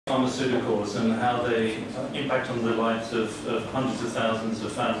Pharmaceuticals and how they impact on the lives of hundreds of thousands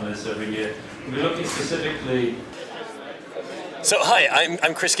of families every year. We're looking specifically. So hi,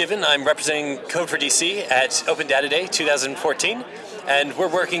 I'm Chris Given. I'm representing Code for DC at Open Data Day 2014, and we're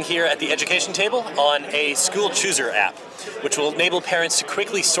working here at the education table on a school chooser app, which will enable parents to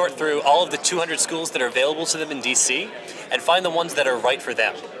quickly sort through all of the 200 schools that are available to them in DC and find the ones that are right for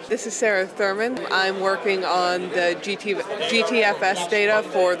them. This is Sarah Thurman. I'm working on the GTFS data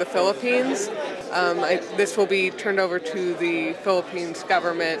for the Philippines. This will be turned over to the Philippines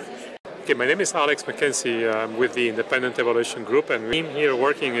government. Okay, my name is Alex McKenzie. I'm with the Independent Evaluation Group, and the team here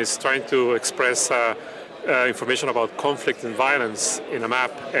working is trying to express information about conflict and violence in a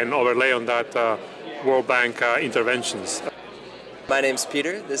map and overlay on that World Bank interventions. My name's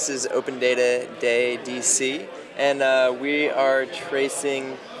Peter. This is Open Data Day DC, and we are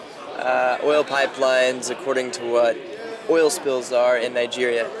tracing oil pipelines according to what oil spills are in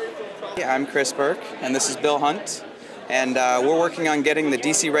Nigeria. Yeah, I'm Chris Burke, and this is Bill Hunt. And we're working on getting the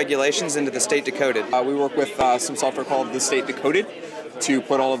DC regulations into the State Decoded. We work with some software called the State Decoded to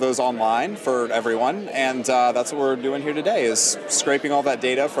put all of those online for everyone, and that's what we're doing here today, is scraping all that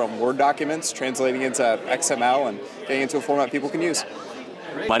data from Word documents, translating into XML, and getting into a format people can use.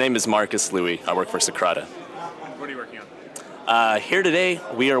 My name is Marcus Louie. I work for Socrata. What are you working on? Here today,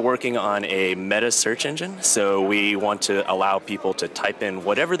 we are working on a meta search engine, so we want to allow people to type in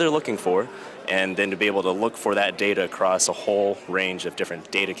whatever they're looking for, and then to be able to look for that data across a whole range of different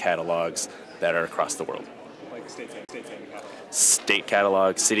data catalogs that are across the world. Like State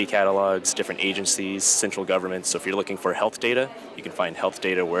catalogs, city catalogs, different agencies, central governments. So if you're looking for health data, you can find health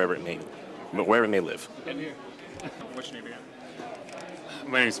data wherever it may live. What's your name again?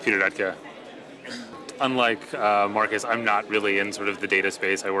 My name is Peter Datka. Unlike Marcus, I'm not really in sort of the data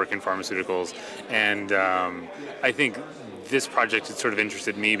space. I work in pharmaceuticals, and I think this project has sort of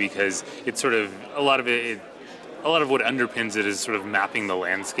interested me because it's sort of a lot of what underpins it is sort of mapping the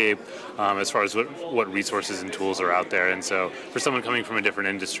landscape as far as what resources and tools are out there. And so for someone coming from a different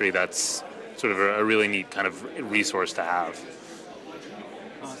industry, that's sort of a really neat kind of resource to have.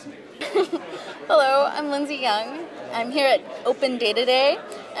 Awesome. Hello, I'm Lindsay Young. I'm here at Open Data Day,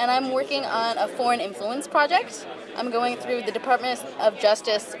 and I'm working on a foreign influence project. I'm going through the Department of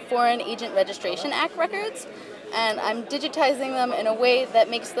Justice Foreign Agent Registration Act records, and I'm digitizing them in a way that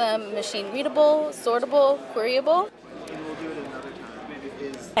makes them machine readable, sortable, queryable.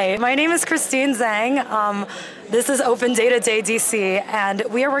 Hey, my name is Christine Zhang. This is Open Data Day DC, and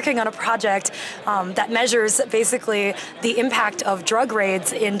we are working on a project that measures basically the impact of drug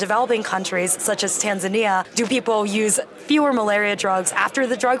raids in developing countries such as Tanzania. Do people use fewer malaria drugs after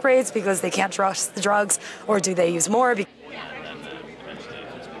the drug raids because they can't trust the drugs, or do they use more?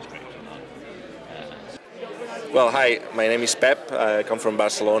 Well, hi, my name is Pep. I come from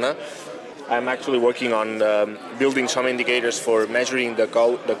Barcelona. I'm actually working on building some indicators for measuring the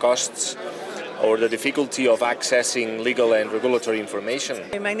costs or the difficulty of accessing legal and regulatory information.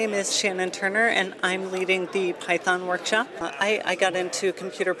 My name is Shannon Turner, and I'm leading the Python workshop. I got into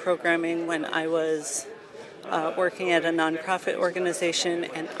computer programming when I was working at a nonprofit organization,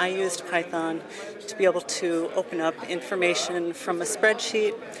 and I used Python to be able to open up information from a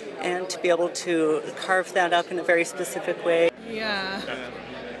spreadsheet and to be able to carve that up in a very specific way. Yeah,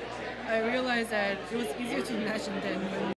 I realized that it was easier to imagine than